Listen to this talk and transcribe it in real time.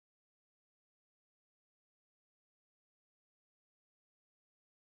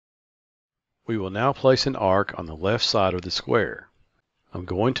We will now place an arc on the left side of the square. I'm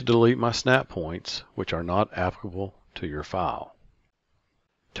going to delete my snap points, which are not applicable to your file.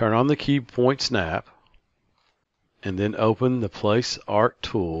 Turn on the key Point Snap, and then open the Place Arc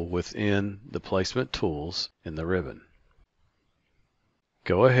tool within the Placement Tools in the ribbon.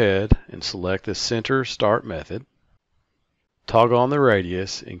 Go ahead and select the Center Start method. Toggle on the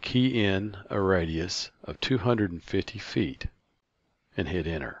radius and key in a radius of 250 feet and hit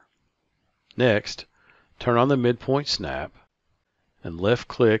Enter. Next, turn on the Midpoint Snap and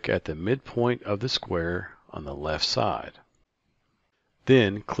left-click at the midpoint of the square on the left side.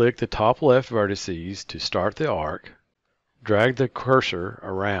 Then click the top left vertices to start the arc, drag the cursor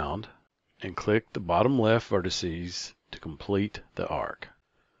around, and click the bottom left vertices to complete the arc.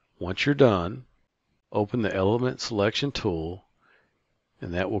 Once you're done, open the Element Selection tool,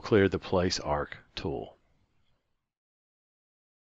 and that will clear the Place Arc tool.